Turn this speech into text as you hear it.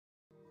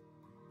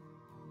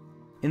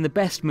In the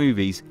best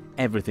movies,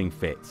 everything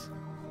fits.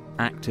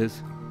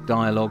 Actors,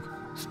 dialogue,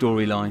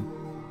 storyline.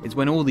 It's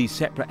when all these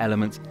separate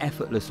elements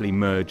effortlessly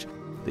merge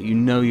that you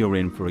know you're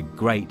in for a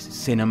great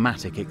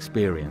cinematic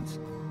experience.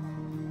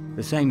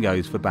 The same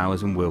goes for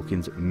Bowers &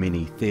 Wilkins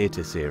Mini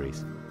Theatre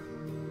series.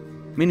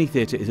 Mini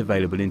Theatre is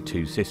available in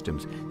two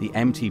systems, the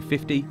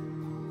MT50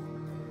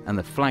 and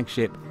the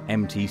flagship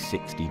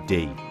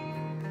MT60D.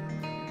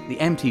 The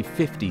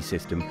MT50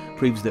 system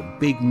proves that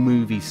big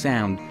movie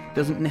sound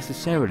doesn't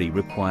necessarily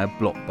require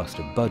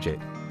blockbuster budget,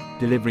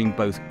 delivering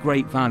both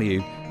great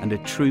value and a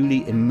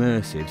truly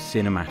immersive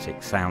cinematic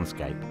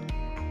soundscape.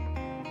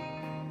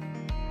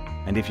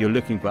 And if you're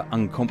looking for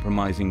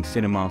uncompromising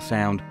cinema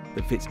sound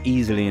that fits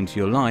easily into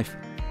your life,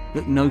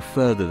 look no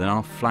further than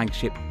our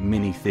flagship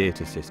mini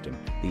theatre system,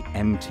 the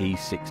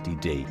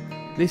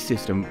MT60D. This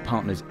system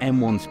partners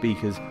M1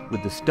 speakers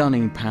with the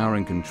stunning power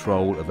and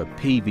control of a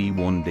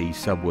PV1D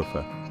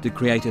subwoofer to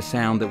create a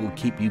sound that will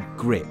keep you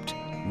gripped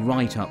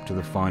right up to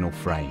the final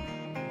frame.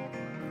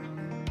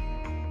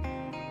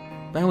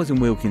 Bowers &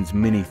 Wilkins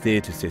Mini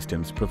Theatre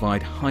systems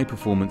provide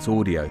high-performance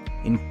audio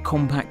in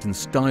compact and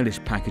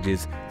stylish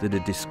packages that are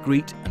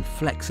discreet and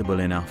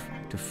flexible enough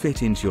to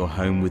fit into your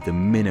home with the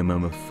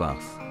minimum of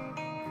fuss.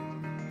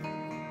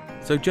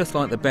 So just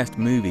like the best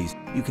movies,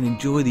 you can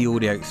enjoy the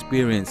audio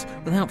experience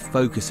without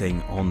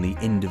focusing on the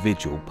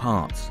individual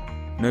parts.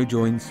 No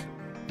joins,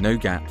 no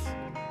gaps,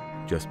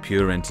 just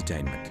pure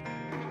entertainment.